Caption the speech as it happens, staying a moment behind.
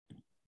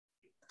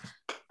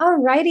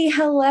Alrighty,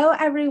 hello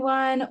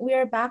everyone. We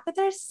are back with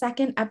our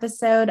second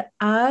episode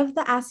of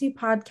the Ask You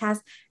podcast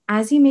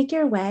as you make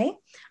your way.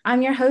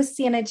 I'm your host,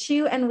 Cianna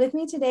Chu, and with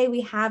me today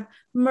we have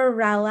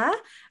Miralla.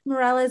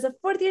 Miralla is a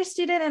fourth year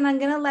student, and I'm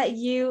going to let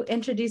you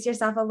introduce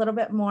yourself a little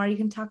bit more. You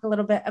can talk a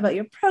little bit about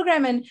your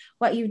program and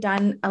what you've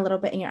done a little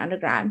bit in your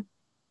undergrad.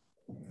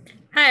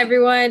 Hi,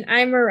 everyone.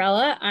 I'm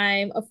Miralla.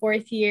 I'm a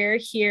fourth year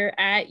here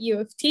at U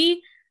of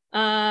T.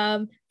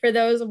 For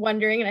those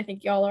wondering, and I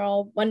think y'all are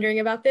all wondering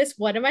about this,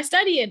 what am I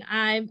studying?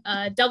 I'm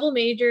a double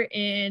major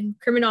in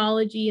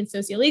criminology and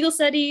sociolegal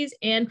studies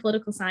and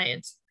political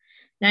science.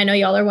 Now, I know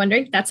y'all are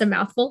wondering, that's a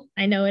mouthful.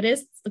 I know it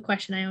is. It's the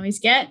question I always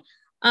get.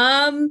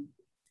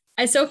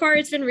 So far,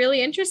 it's been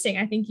really interesting.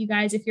 I think you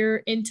guys, if you're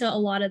into a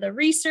lot of the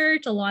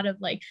research, a lot of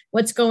like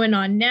what's going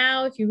on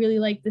now, if you really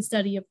like the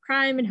study of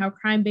crime and how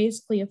crime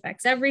basically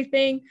affects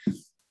everything,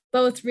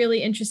 both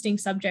really interesting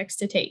subjects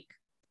to take.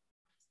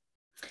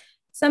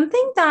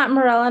 Something that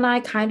Miralla and I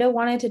kind of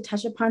wanted to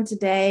touch upon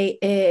today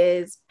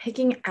is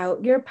picking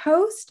out your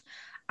post.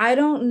 I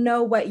don't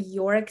know what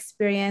your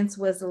experience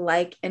was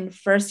like in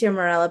first year,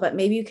 Miralla, but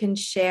maybe you can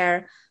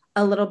share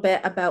a little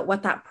bit about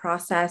what that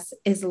process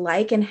is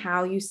like and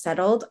how you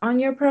settled on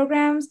your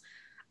programs.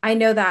 I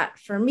know that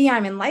for me,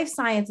 I'm in life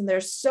science and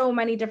there's so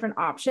many different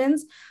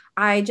options.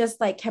 I just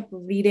kept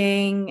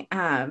reading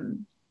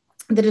the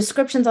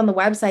descriptions on the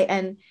website,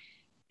 and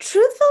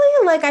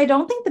truthfully, I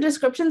don't think the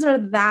descriptions are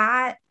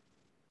that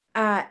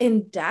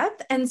in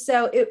depth. And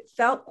so it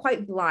felt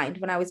quite blind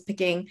when I was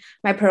picking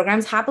my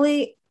programs.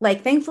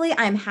 Thankfully,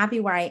 I'm happy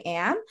where I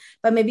am,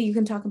 but maybe you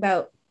can talk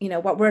about,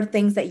 what were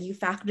things that you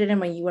factored in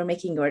when you were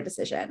making your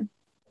decision?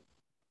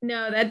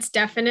 No, that's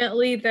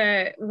definitely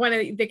one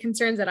of the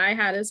concerns that I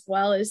had as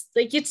well is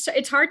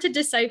it's hard to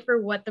decipher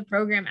what the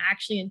program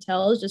actually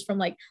entails just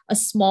from a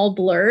small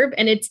blurb.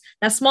 And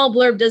that small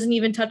blurb doesn't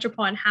even touch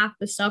upon half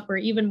the stuff or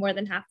even more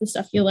than half the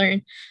stuff you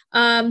learn.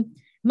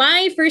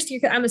 My first year,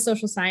 I'm a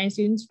social science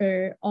student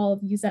for all of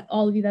you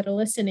that are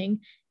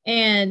listening.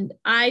 And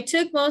I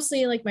took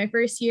mostly my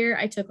first year,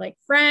 I took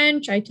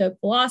French, I took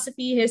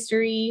philosophy,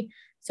 history,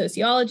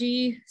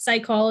 sociology,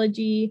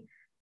 psychology,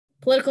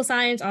 political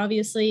science,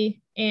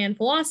 obviously, and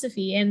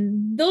philosophy.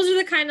 And those are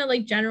the kind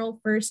of general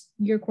first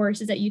year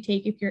courses that you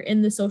take if you're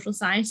in the social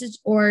sciences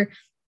or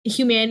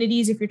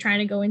humanities, if you're trying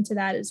to go into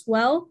that as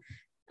well.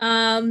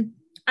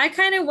 I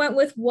kind of went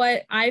with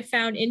what I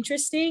found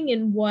interesting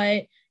and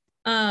what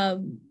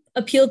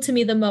appealed to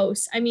me the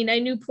most. I mean, I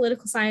knew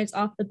political science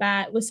off the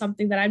bat was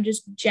something that I'm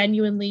just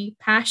genuinely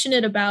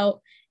passionate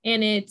about.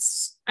 And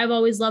I've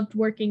always loved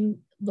working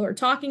or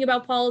talking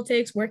about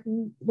politics,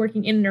 working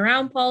in and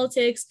around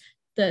politics,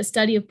 the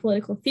study of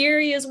political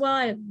theory as well.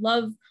 I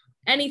love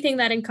anything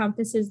that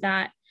encompasses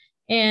that.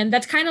 And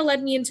that's kind of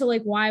led me into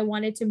why I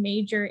wanted to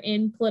major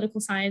in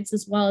political science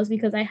as well, is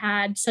because I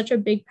had such a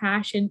big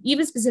passion,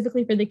 even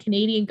specifically for the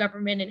Canadian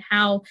government and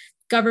how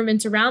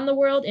governments around the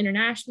world,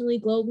 internationally,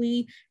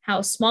 globally,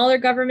 how smaller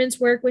governments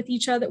work with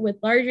each other, with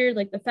larger,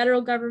 the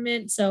federal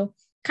government. So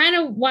kind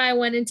of why I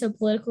went into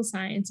political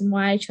science and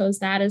why I chose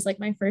that as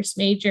my first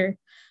major.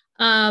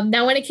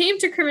 Now, when it came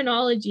to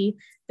criminology,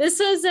 this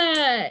was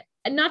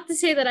not to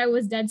say that I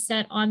was dead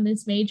set on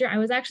this major. I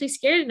was actually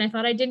scared and I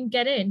thought I didn't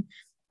get in.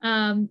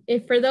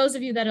 If for those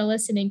of you that are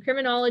listening,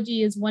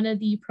 criminology is one of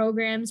the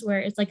programs where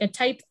it's a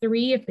type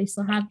 3, if they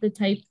still have the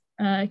type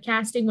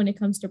casting when it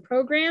comes to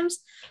programs.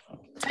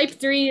 Type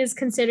 3 is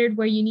considered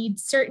where you need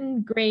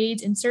certain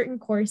grades in certain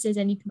courses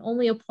and you can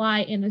only apply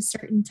in a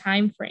certain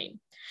time frame.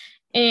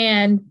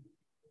 And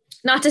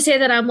not to say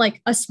that I'm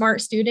a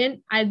smart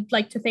student. I'd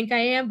like to think I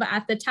am, but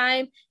at the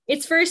time,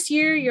 it's first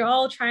year, you're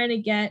all trying to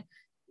get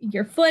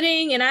your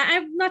footing. And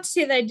I'm not to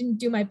say that I didn't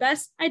do my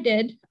best. I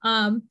did.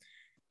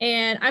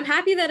 And I'm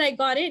happy that I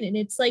got in. And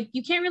it's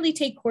you can't really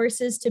take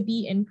courses to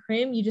be in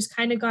crim. You just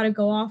kind of got to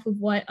go off of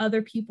what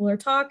other people are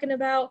talking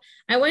about.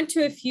 I went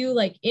to a few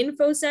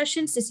info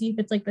sessions to see if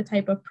it's the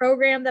type of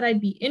program that I'd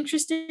be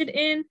interested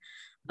in.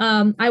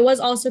 I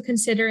was also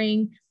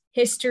considering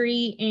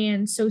history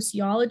and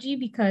sociology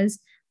because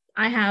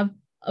I have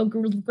a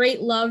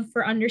great love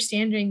for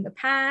understanding the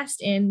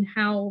past and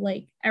how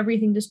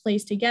everything just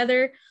plays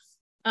together.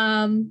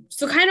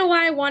 So kind of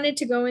why I wanted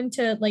to go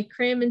into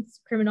crim and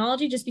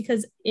criminology, just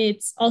because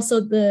it's also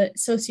the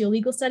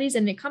sociolegal studies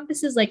and it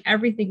encompasses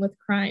everything with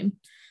crime.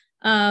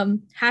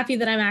 Happy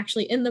that I'm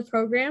actually in the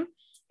program.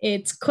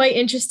 It's quite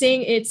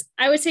interesting.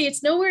 I would say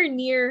it's nowhere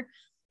near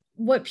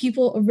what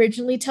people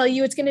originally tell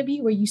you it's going to be,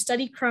 where you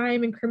study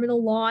crime and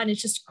criminal law and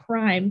it's just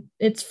crime.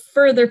 It's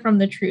further from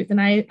the truth. And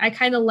I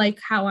kind of like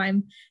how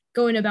I'm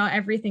going about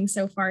everything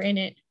so far in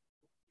it.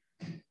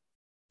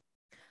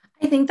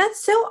 I think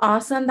that's so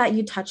awesome that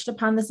you touched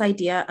upon this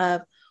idea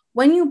of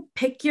when you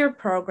pick your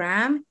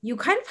program, you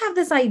kind of have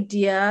this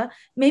idea,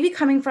 maybe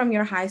coming from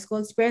your high school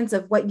experience,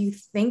 of what you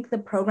think the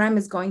program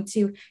is going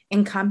to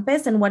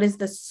encompass and what is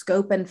the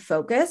scope and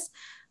focus.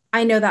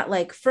 I know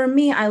that for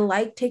me, I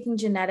like taking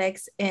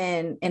genetics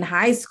in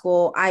high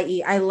school,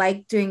 i.e. I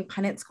like doing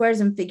Punnett squares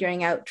and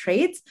figuring out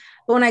traits.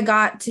 But when I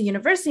got to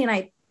university and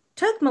I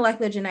took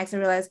molecular genetics, I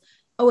realized,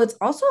 oh, it's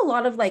also a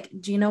lot of like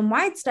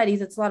genome-wide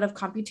studies. It's a lot of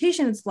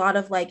computation. It's a lot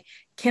of like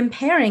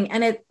comparing.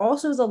 And it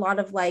also is a lot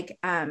of like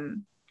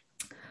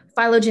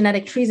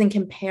phylogenetic trees and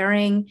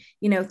comparing,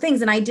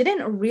 things. And I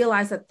didn't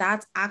realize that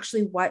that's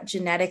actually what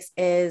genetics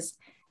is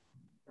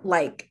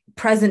like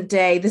present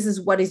day. This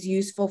is what is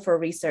useful for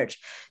research.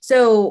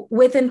 So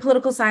within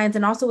political science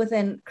and also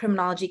within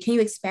criminology, can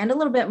you expand a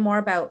little bit more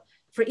about,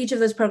 for each of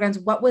those programs,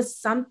 what was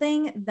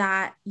something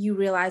that you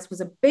realized was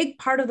a big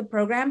part of the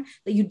program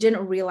that you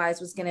didn't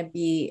realize was going to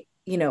be,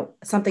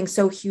 something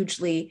so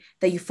hugely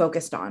that you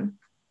focused on?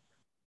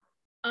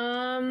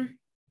 Um,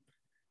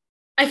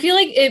 I feel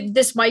like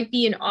this might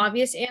be an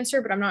obvious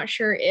answer, but I'm not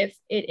sure if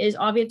it is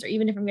obvious or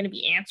even if I'm going to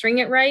be answering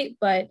it right.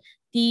 But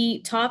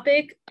the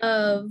topic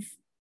of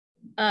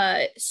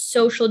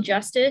social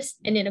justice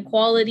and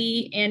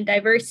inequality and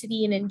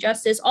diversity and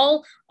injustice,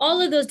 all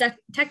of those,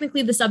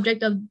 technically the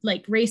subject of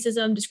like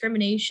racism,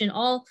 discrimination,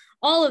 all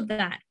of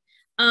that.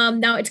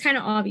 Now it's kind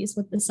of obvious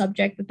with the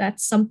subject that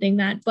that's something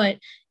that, but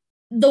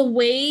the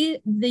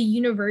way the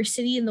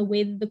university and the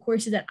way that the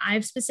courses that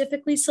I've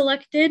specifically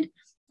selected,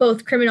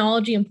 both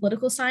criminology and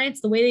political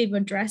science, the way they've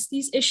addressed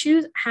these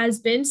issues has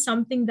been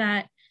something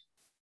that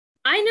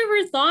I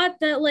never thought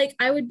that like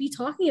I would be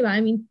talking about. I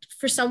mean,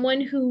 for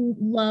someone who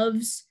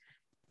loves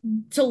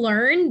to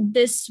learn,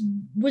 this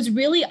was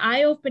really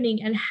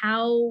eye-opening, and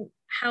how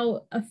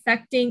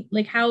affecting,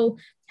 like how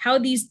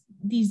these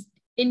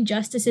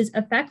injustices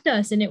affect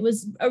us. And it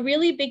was a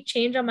really big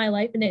change on my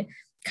life, and it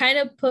kind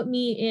of put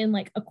me in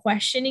like a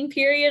questioning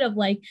period of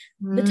like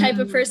the type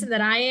of person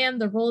that I am,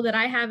 the role that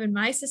I have in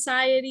my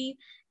society,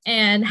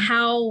 and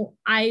how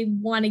I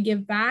want to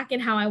give back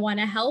and how I want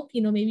to help,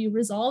 maybe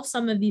resolve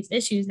some of these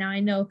issues. Now, I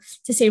know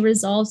to say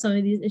resolve some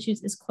of these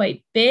issues is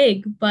quite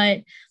big,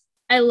 but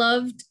I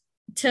loved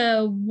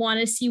to want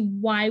to see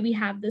why we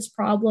have this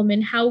problem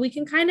and how we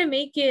can kind of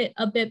make it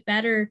a bit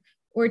better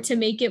or to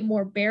make it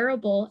more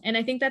bearable. And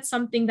I think that's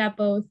something that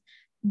both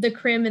the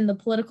crim and the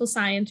political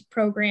science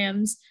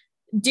programs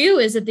do,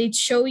 is that they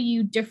show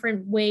you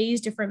different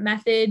ways, different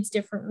methods,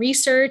 different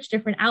research,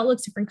 different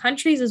outlooks, different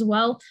countries as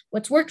well,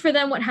 what's worked for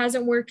them, what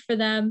hasn't worked for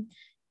them.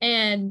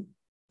 And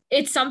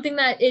it's something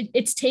that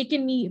it's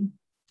taken me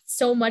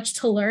so much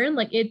to learn.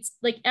 Like, it's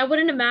like, I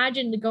wouldn't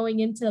imagine going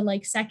into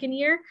like second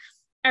year,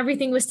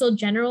 everything was still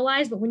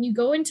generalized. But when you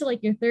go into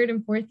like your third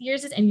and fourth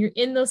years and you're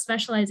in those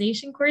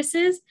specialization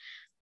courses,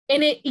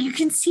 and you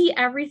can see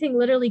everything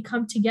literally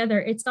come together.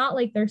 It's not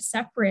like they're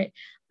separate.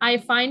 I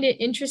find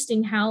it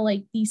interesting how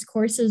like these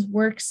courses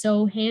work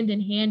so hand in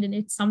hand. And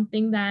it's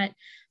something that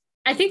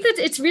I think that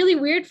it's really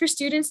weird for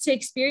students to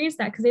experience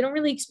that, because they don't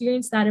really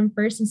experience that in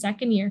first and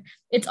second year.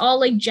 It's all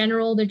like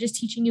general. They're just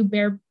teaching you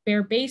bare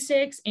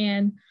basics.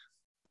 And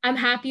I'm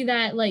happy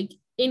that like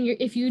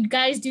if you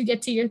guys do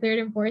get to your third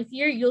and fourth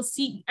year, you'll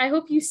see, I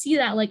hope you see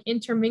that like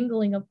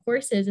intermingling of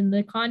courses and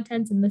the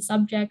contents and the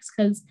subjects,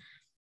 because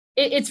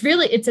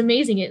it's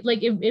amazing.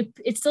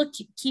 It still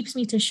keeps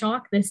me to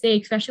shock this day,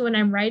 especially when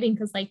I'm writing,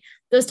 because like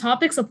those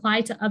topics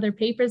apply to other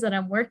papers that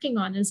I'm working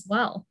on as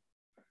well.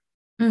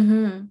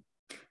 Mm-hmm.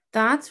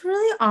 That's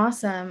really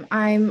awesome.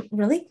 I'm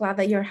really glad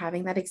that you're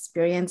having that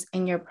experience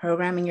in your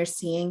program and you're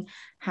seeing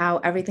how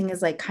everything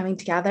is like coming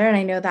together. And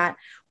I know that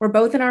we're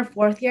both in our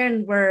fourth year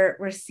and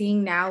we're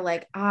seeing now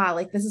like,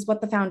 like this is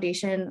what the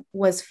foundation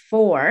was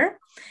for.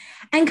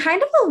 And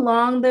kind of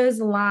along those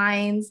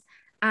lines,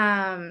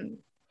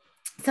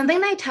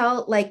 something that I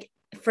tell like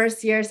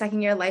first year,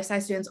 second year life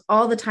science students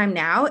all the time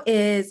now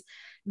is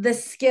the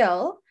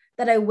skill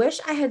that I wish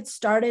I had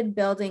started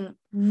building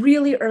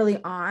really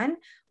early on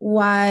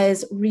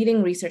was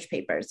reading research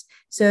papers.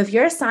 So if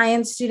you're a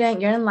science student,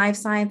 you're in life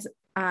science,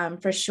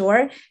 for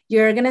sure,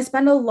 you're going to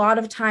spend a lot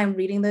of time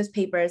reading those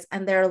papers,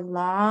 and they're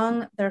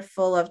long, they're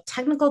full of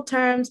technical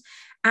terms.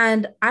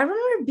 And I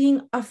remember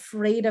being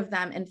afraid of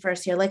them in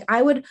first year. Like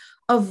I would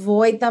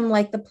avoid them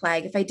like the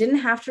plague. If I didn't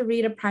have to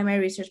read a primary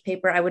research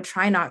paper, I would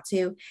try not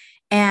to.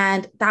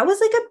 And that was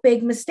like a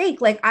big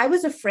mistake. Like I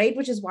was afraid,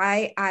 which is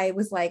why I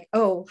was like,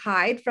 oh,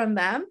 hide from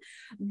them.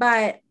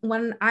 But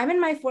when I'm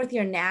in my fourth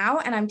year now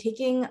and I'm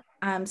taking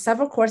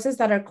several courses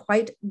that are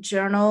quite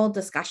journal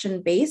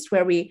discussion based,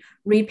 where we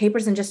read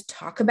papers and just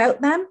talk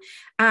about them,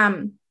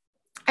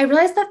 I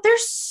realized that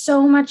there's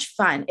so much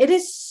fun. It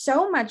is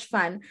so much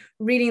fun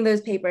reading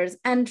those papers.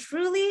 And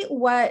truly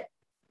what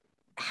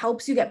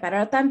helps you get better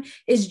at them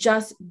is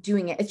just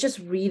doing it. It's just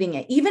reading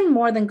it, even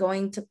more than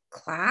going to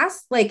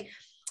class. Like,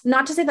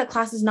 not to say that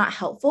class is not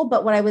helpful,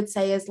 but what I would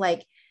say is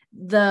like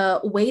the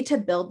way to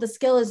build the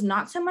skill is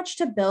not so much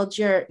to build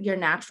your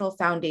natural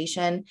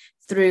foundation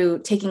through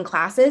taking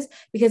classes,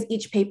 because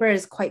each paper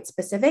is quite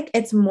specific.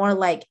 It's more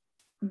like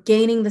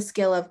gaining the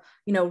skill of,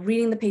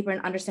 reading the paper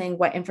and understanding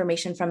what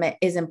information from it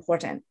is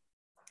important.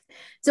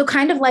 So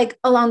kind of like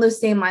along those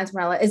same lines,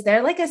 Miralla, is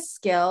there like a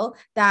skill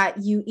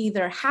that you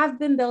either have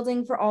been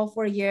building for all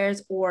 4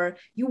 years or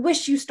you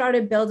wish you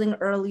started building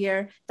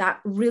earlier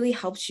that really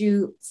helps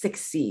you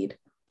succeed?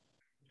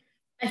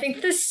 I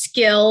think the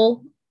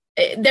skill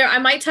there I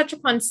might touch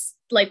upon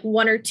like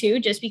one or two,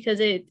 just because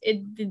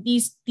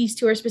these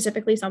two are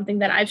specifically something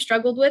that I've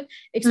struggled with,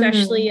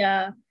 especially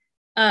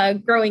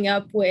growing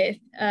up with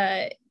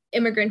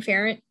immigrant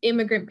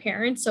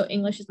parents. So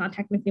English is not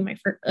technically my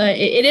first,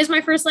 it is my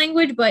first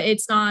language, but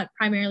it's not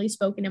primarily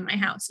spoken in my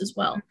house as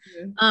well.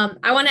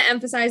 I want to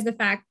emphasize the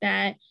fact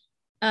that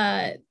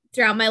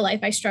throughout my life,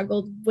 I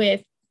struggled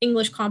with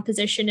English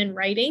composition and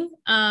writing.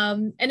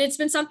 And it's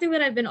been something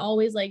that I've been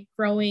always like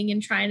growing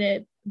and trying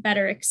to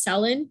better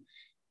excel in.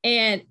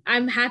 And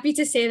I'm happy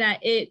to say that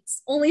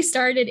it's only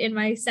started in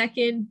my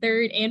second,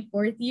 third, and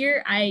fourth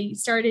year. I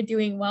started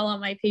doing well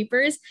on my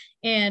papers.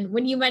 And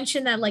when you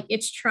mentioned that, like,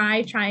 it's try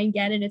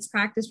again, and it's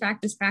practice,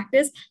 practice,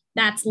 practice,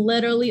 that's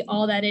literally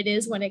all that it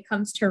is when it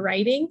comes to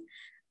writing.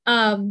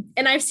 And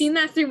I've seen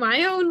that through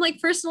my own like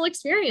personal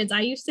experience.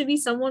 I used to be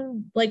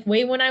someone like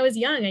way when I was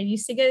young, I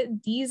used to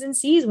get D's and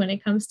C's when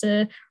it comes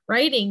to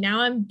writing.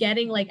 Now I'm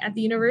getting like at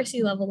the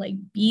university level, like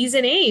B's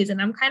and A's.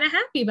 And I'm kind of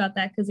happy about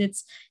that because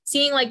it's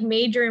seeing like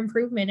major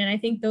improvement. And I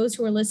think those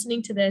who are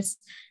listening to this,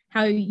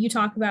 how you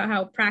talk about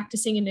how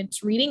practicing and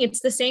it's reading, it's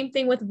the same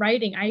thing with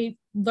writing. I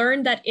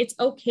learned that it's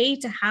okay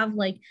to have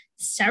like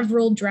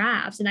several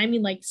drafts. And I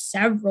mean like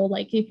several,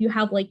 like if you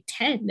have like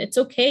 10, it's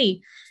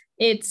okay.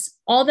 It's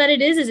all that it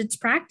is it's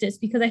practice,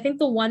 because I think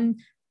the one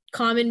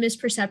common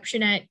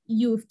misperception at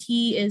U of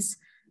T is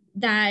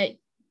that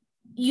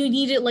you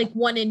need it like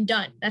one and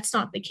done. That's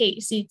not the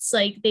case. It's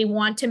like they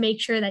want to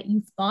make sure that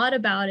you've thought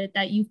about it,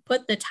 that you've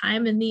put the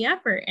time and the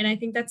effort. And I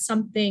think that's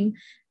something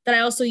that I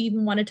also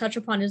even want to touch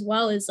upon as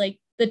well, is like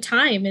the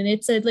time. And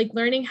it's like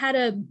learning how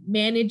to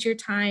manage your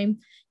time,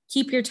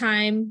 keep your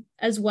time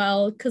as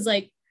well. Cause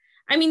like,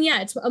 I mean,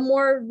 yeah, it's a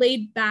more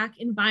laid back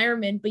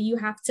environment, but you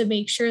have to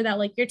make sure that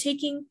like you're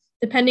taking,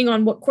 depending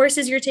on what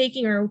courses you're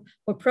taking or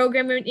what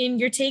program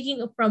you're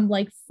taking, from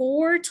like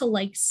 4 to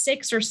like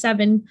 6 or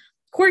 7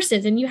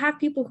 courses. And you have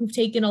people who've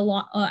taken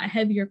a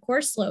heavier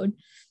course load.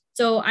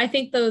 So I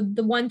think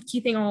the one key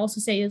thing I'll also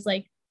say is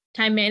like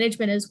time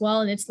management as well.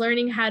 And it's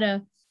learning how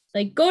to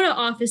like go to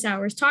office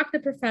hours, talk to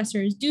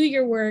professors, do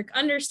your work,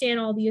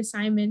 understand all the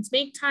assignments,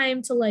 make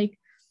time to like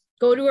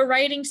go to a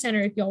writing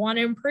center if you want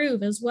to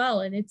improve as well.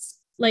 And it's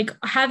like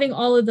having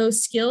all of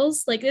those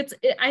skills, like as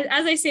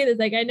I say this,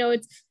 like I know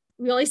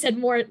we only said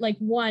more like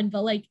one,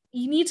 but like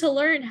you need to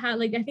learn how,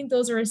 like, I think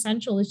those are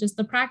essential. It's just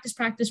the practice,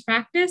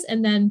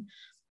 and then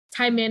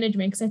time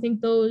management. Cause I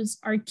think those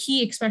are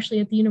key,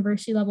 especially at the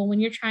university level, when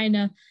you're trying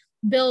to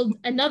build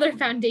another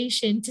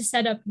foundation to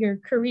set up your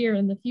career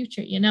in the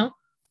future, you know?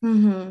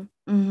 Mm-hmm.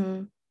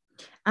 Mm-hmm.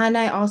 And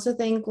I also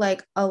think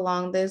like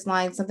along those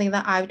lines, something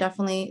that I've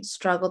definitely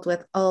struggled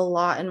with a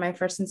lot in my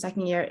first and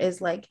second year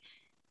is like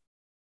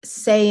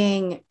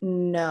saying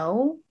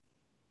no,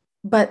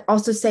 but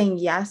also saying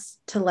yes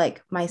to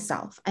like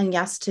myself and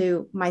yes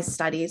to my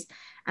studies.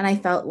 And I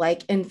felt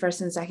like in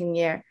first and second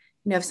year,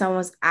 if someone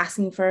was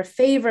asking for a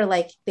favor,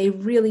 like they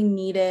really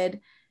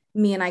needed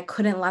me and I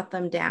couldn't let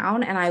them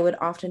down. And I would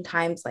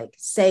oftentimes like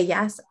say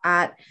yes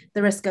at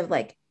the risk of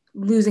like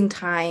losing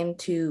time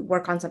to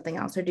work on something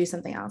else or do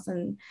something else.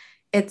 And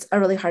it's a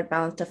really hard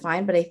balance to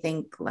find. But I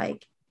think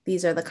like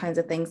these are the kinds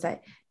of things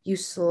that you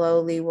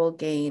slowly will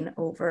gain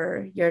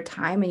over your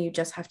time, and you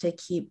just have to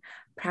keep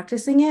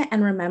practicing it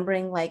and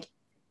remembering like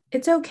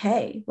it's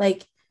okay.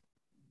 Like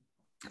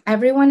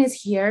everyone is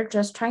here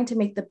just trying to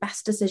make the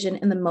best decision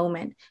in the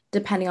moment,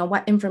 depending on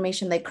what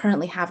information they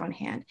currently have on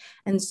hand.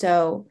 And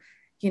so,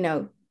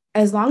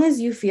 as long as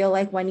you feel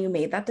like when you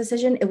made that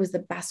decision, it was the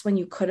best one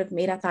you could have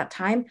made at that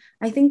time,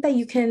 I think that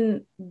you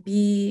can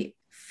be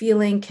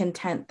feeling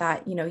content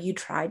that, you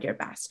tried your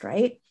best,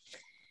 right?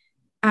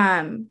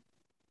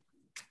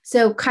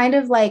 So kind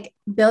of like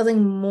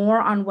building more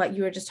on what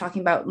you were just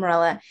talking about,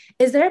 Miralla,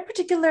 is there a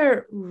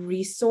particular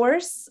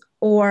resource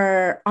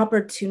or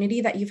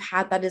opportunity that you've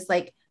had that is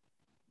like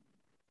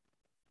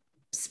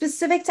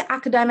specific to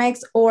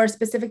academics or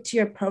specific to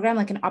your program,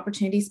 like an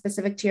opportunity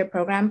specific to your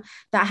program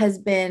that has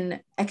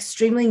been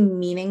extremely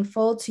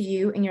meaningful to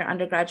you in your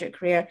undergraduate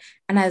career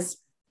and has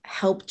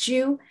helped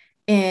you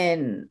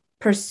in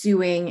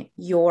pursuing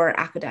your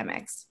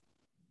academics?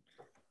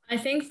 I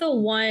think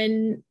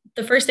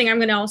the first thing I'm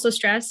going to also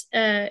stress,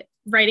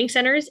 writing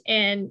centers,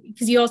 and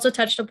because you also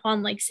touched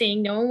upon like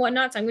saying no and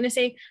whatnot. So I'm going to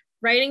say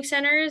writing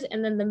centers,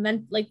 and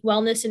then like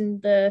wellness in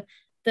the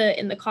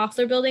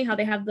Koffler building, how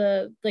they have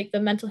the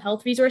mental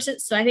health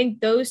resources. So I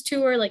think those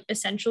two are like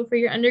essential for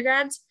your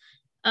undergrads.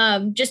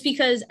 Just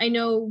because I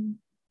know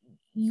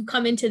you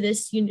come into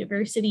this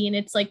university and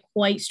it's like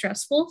quite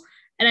stressful.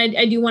 And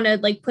I do want to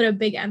like put a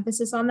big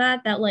emphasis on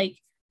that like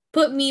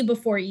put me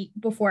before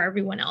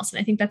everyone else. And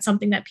I think that's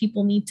something that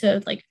people need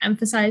to like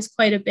emphasize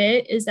quite a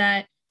bit, is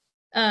that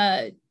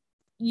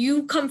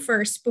you come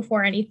first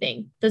before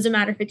anything. Doesn't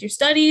matter if it's your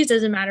studies,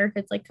 doesn't matter if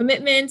it's like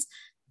commitments,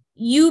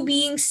 you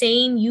being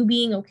sane, you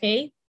being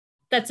okay.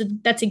 That's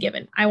a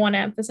given. I want to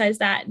emphasize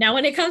that. Now,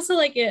 when it comes to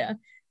like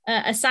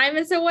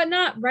assignments and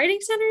whatnot,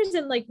 writing centers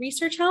and like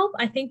research help,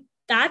 I think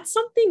that's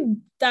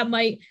something that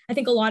I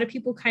think a lot of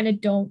people kind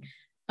of don't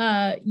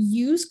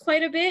use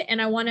quite a bit,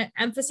 and I want to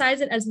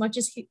emphasize it as much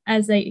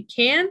as I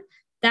can,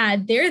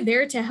 that they're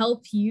there to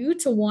help you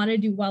to want to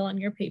do well on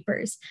your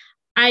papers.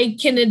 I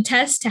can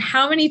attest to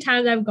how many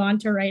times I've gone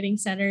to writing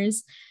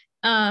centers,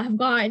 have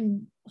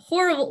gotten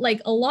horrible,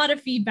 like a lot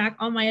of feedback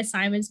on my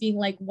assignments being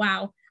like,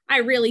 wow, I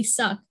really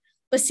suck.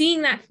 But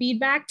seeing that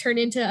feedback turn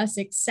into a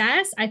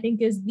success, I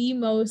think is the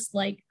most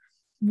like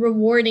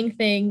rewarding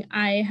thing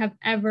I have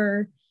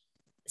ever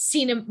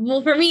seen.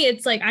 Well, for me,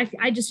 it's like,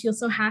 I just feel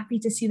so happy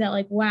to see that,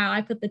 like, wow,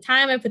 I put the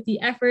time, I put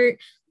the effort,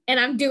 and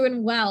I'm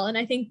doing well. And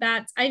I think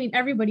that's, I mean,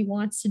 everybody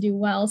wants to do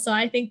well. So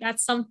I think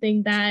that's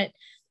something that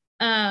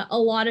a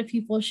lot of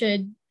people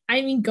should,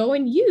 I mean, go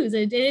and use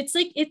it. And it's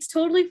like, it's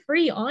totally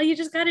free. All you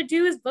just got to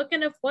do is book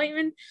an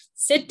appointment,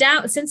 sit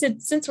down.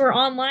 Since we're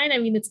online, I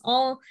mean, it's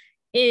all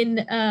in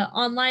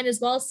online as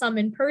well, some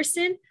in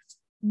person.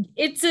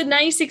 It's a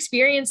nice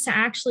experience to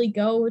actually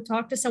go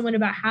talk to someone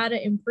about how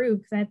to improve.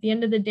 Because at the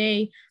end of the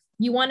day,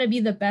 you want to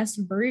be the best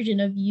version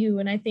of you.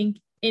 And I think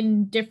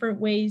in different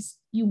ways,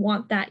 you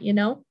want that, you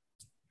know?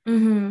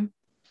 Mm-hmm.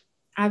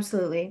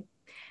 Absolutely.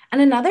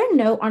 And another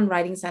note on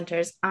writing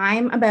centers,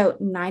 I'm about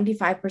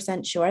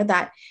 95% sure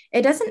that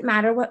it doesn't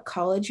matter what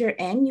college you're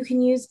in, you can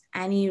use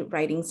any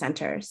writing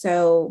center.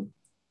 So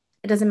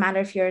it doesn't matter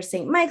if you're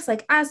St. Mike's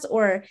like us,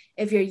 or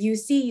if you're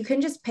UC, you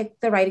can just pick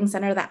the writing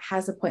center that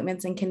has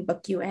appointments and can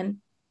book you in.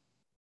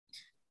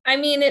 I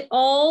mean, it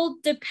all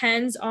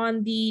depends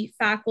on the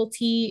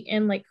faculty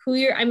and like who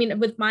you're, I mean,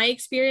 with my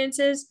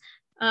experiences,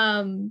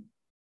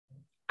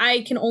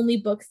 I can only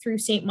book through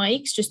St.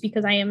 Mike's just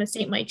because I am a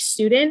St. Mike's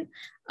student.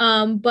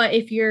 But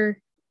if you're,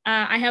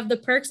 I have the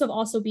perks of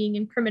also being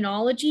in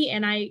criminology,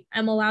 and I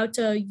am allowed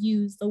to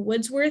use the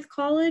Woodsworth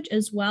College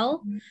as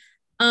well,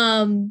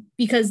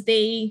 because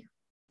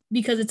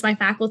it's my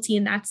faculty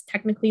and that's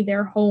technically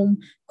their home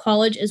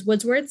college is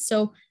Woodsworth.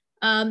 So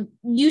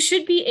you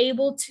should be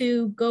able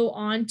to go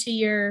on to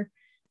your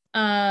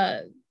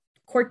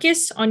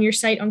Quarkus on your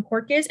site on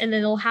Quarkus, and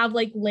then it'll have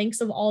like links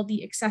of all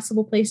the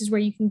accessible places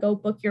where you can go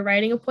book your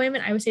writing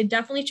appointment. I would say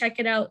definitely check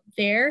it out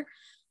there.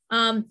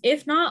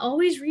 If not,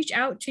 always reach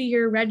out to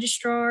your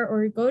registrar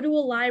or go to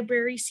a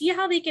library, see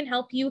how they can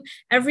help you.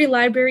 Every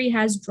library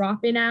has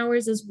drop-in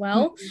hours as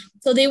well. Mm-hmm.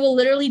 So they will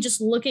literally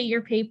just look at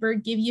your paper,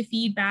 give you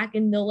feedback,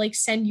 and they'll like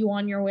send you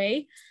on your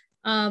way.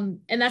 And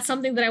that's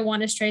something that I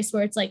want to stress,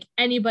 where it's like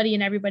anybody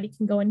and everybody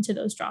can go into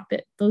those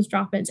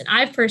drop-ins. And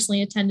I've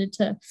personally attended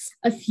to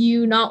a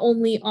few, not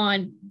only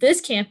on this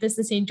campus,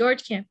 the St.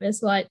 George campus,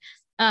 but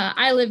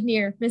I live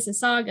near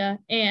Mississauga,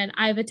 and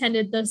I've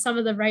attended some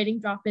of the writing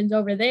drop-ins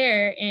over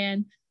there.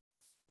 And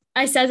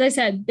as I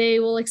said, they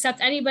will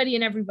accept anybody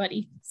and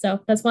everybody. So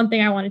that's one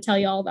thing I want to tell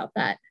you all about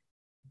that.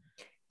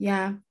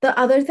 Yeah. The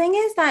other thing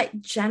is that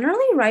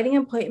generally writing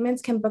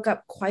appointments can book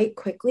up quite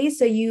quickly.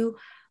 So you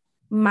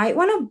might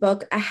want to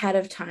book ahead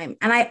of time.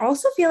 And I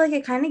also feel like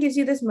it kind of gives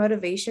you this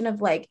motivation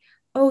of like,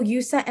 oh,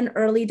 you set an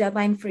early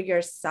deadline for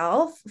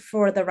yourself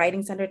for the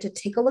writing center to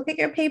take a look at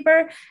your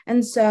paper.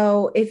 And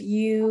so if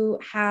you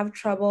have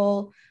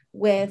trouble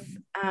with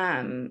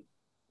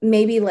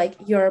maybe like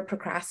you're a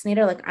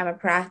procrastinator, like I'm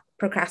a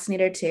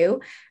procrastinator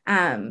too.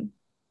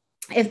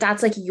 If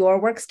that's like your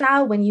work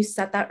style, when you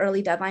set that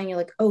early deadline, you're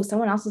like, oh,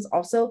 someone else is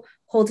also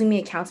holding me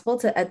accountable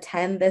to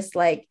attend this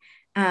like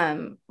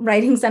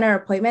writing center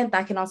appointment,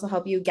 that can also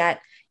help you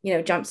get,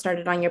 jump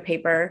started on your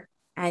paper,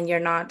 and you're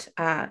not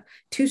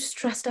too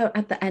stressed out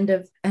at the end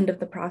of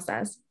the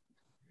process.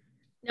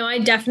 No, I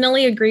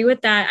definitely agree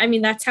with that. I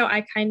mean, that's how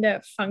I kind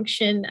of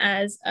function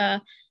as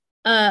a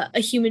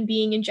human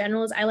being in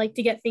general, is I like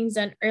to get things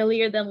done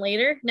earlier than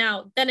later.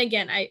 Now, then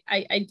again,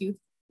 I do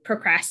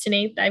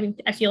procrastinate. I mean,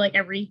 I feel like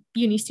every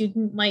uni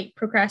student might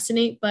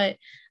procrastinate, but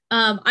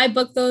I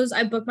book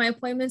my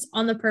appointments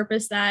on the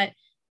purpose that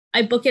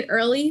I book it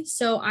early.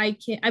 So I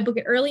book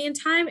it early in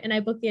time, and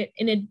I book it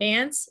in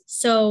advance.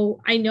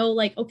 So I know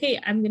like, okay,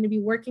 I'm going to be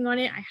working on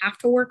it. I have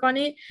to work on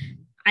it.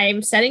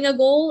 I'm setting a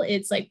goal.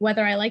 It's like,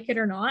 whether I like it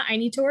or not, I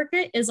need to work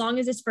it. As long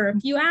as it's for a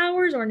few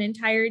hours or an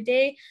entire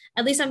day,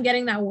 at least I'm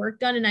getting that work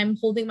done and I'm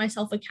holding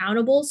myself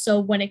accountable. So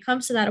when it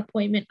comes to that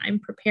appointment, I'm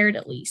prepared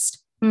at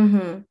least.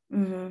 Mm-hmm,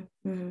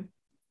 mm-hmm, mm-hmm.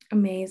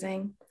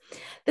 Amazing.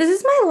 This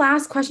is my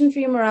last question for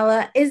you,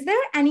 Miralla. Is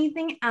there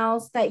anything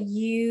else that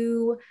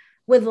you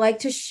would like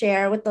to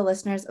share with the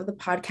listeners of the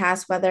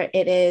podcast, whether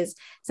it is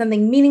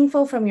something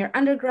meaningful from your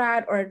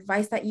undergrad or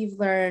advice that you've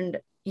learned,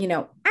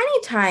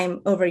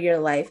 anytime over your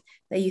life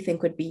that you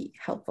think would be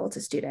helpful to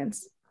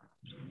students?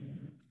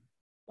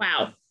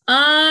 Wow.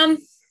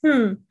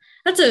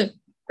 That's a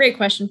great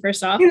question,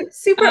 first off.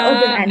 Super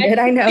open-ended,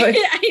 I know.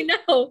 I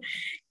know.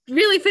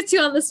 Really puts you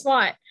on the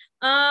spot.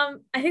 I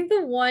think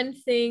the one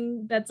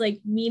thing that's like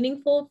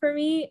meaningful for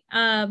me,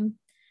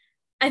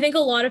 I think a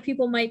lot of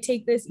people might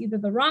take this either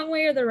the wrong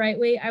way or the right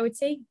way. I would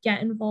say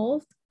get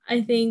involved.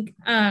 I think,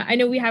 I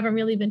know we haven't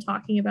really been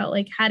talking about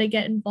like how to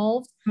get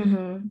involved,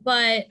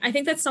 but I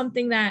think that's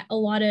something that a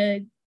lot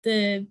of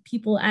the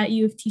people at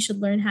U of T should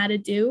learn how to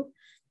do.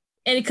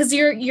 And because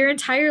your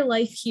entire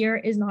life here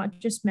is not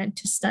just meant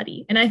to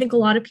study. And I think a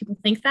lot of people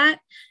think that.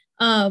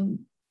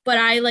 but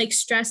I like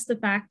stress the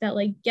fact that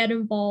like get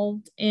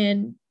involved,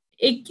 and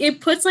it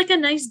puts like a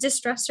nice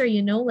distressor,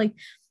 like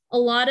a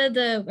lot of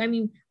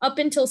up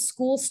until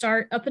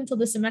up until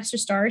the semester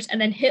starts, and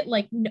then hit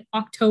like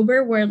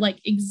October where like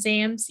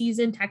exam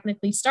season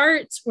technically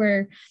starts,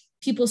 where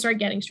people start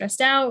getting stressed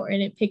out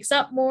and it picks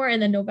up more,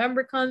 and then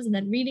November comes and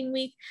then reading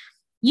week.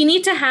 You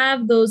need to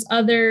have those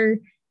other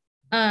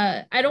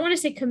I don't want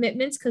to say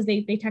commitments because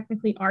they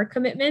technically are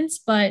commitments,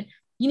 but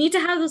you need to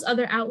have those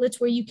other outlets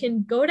where you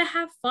can go to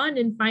have fun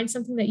and find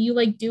something that you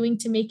like doing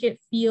to make it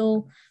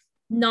feel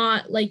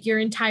not like your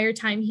entire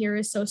time here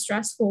is so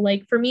stressful.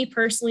 Like for me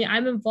personally,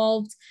 I'm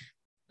involved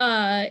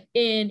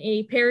in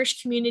a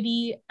parish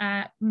community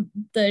at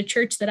the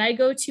church that I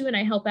go to, and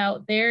I help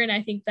out there. And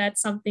I think that's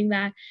something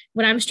that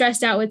when I'm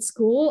stressed out with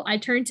school, I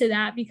turn to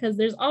that because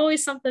there's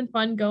always something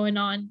fun going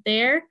on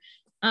there.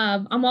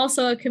 I'm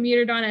also a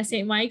commuter don at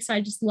St. Mike's, so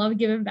I just love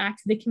giving back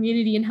to the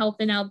community and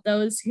helping out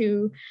those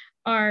who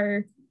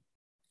are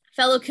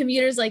fellow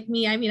commuters like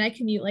me. I mean, I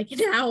commute like an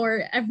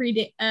hour every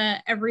day,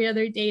 every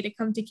other day to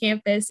come to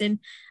campus, and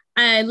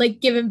I like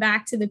giving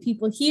back to the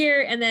people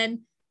here. And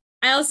then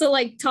I also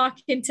like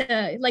talking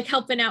to like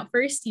helping out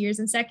first years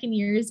and second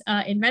years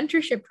in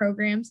mentorship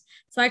programs.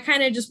 So I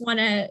kind of just want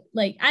to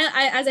like,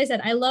 as I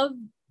said, I love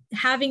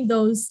having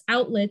those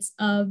outlets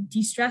of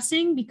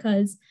de-stressing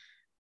because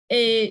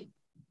it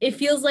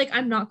feels like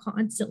I'm not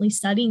constantly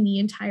studying the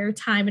entire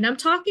time, and I'm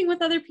talking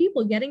with other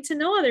people, getting to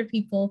know other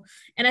people.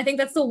 And I think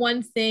that's the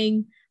one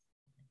thing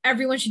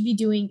everyone should be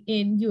doing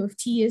in U of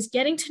T is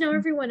getting to know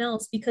everyone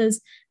else, because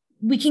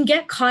we can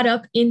get caught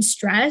up in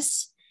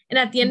stress. And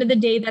at the end of the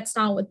day, that's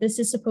not what this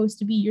is supposed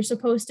to be. You're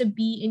supposed to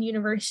be in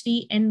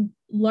university and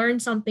learn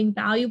something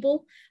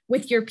valuable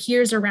with your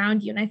peers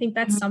around you. And I think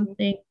that's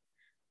something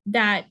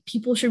that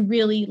people should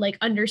really like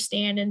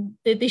understand, and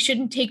that they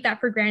shouldn't take that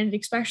for granted,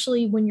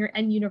 especially when you're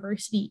in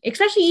university,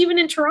 especially even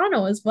in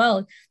Toronto as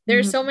well.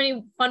 There's so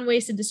many fun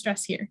ways to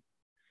distress here.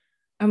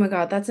 Oh my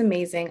God, that's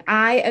amazing.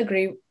 I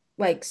agree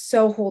like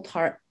so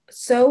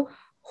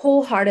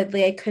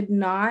wholeheartedly. I could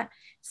not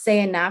say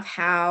enough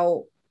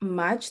how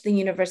much the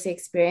university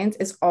experience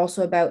is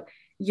also about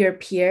your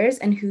peers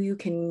and who you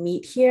can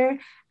meet here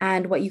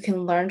and what you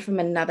can learn from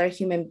another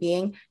human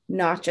being,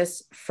 not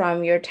just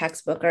from your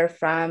textbook or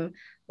from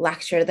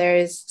lecture. There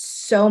is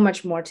so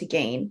much more to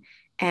gain.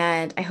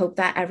 And I hope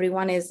that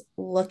everyone is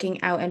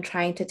looking out and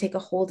trying to take a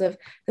hold of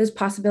those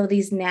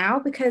possibilities now,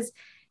 because,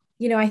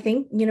 I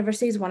think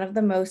university is one of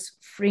the most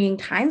freeing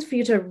times for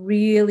you to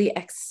really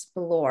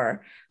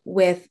explore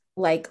with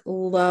like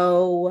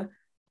low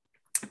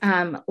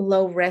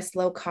risk,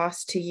 low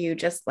cost to you,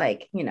 just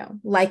like,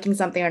 liking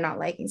something or not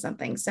liking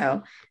something.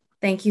 So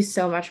thank you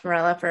so much,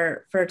 Miralla,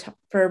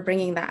 for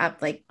bringing that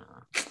up. Like,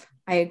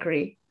 I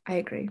agree.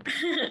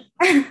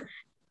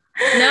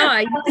 No,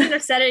 you couldn't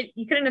have said it.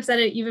 You couldn't have said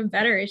it even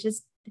better. It's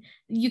just,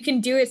 you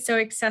can do it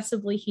so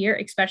accessibly here,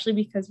 especially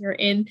because you're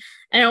in,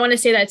 and I want to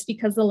say that's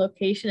because the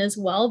location as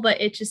well,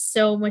 but it's just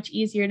so much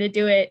easier to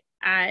do it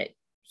at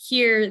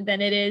here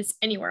than it is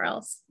anywhere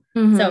else.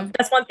 So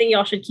that's one thing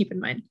y'all should keep in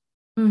mind.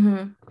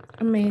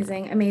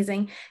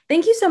 Amazing.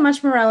 Thank you so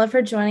much, Miralla,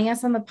 for joining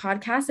us on the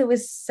podcast. It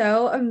was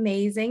so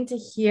amazing to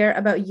hear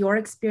about your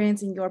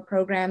experience in your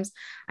programs.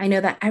 I know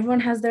that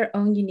everyone has their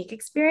own unique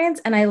experience,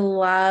 and I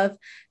love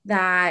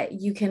that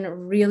you can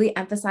really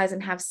emphasize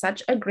and have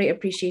such a great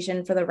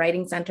appreciation for the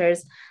writing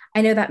centers.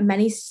 I know that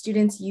many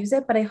students use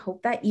it, but I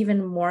hope that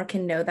even more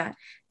can know that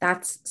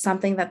that's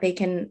something that they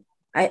can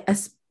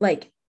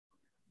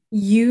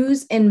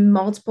use in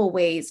multiple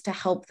ways to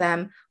help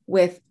them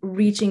with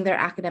reaching their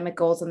academic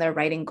goals and their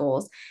writing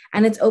goals.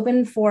 And it's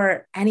open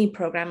for any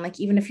program. Like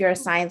even if you're a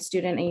science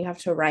student and you have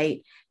to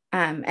write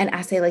an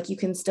essay, like you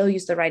can still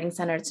use the writing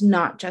center. It's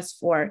not just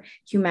for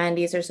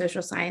humanities or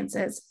social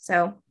sciences.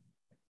 So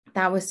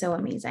that was so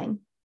amazing.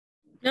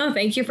 No,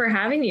 thank you for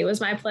having me. It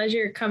was my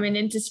pleasure coming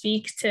in to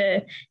speak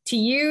to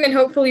you and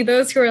hopefully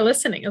those who are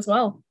listening as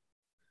well.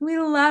 We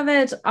love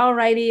it. All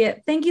righty.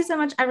 Thank you so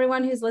much,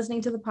 everyone who's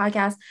listening to the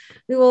podcast.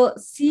 We will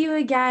see you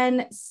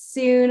again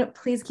soon.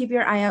 Please keep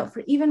your eye out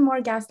for even more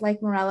guests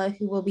like Miralla,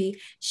 who will be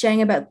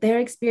sharing about their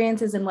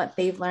experiences and what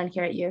they've learned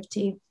here at U of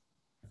T.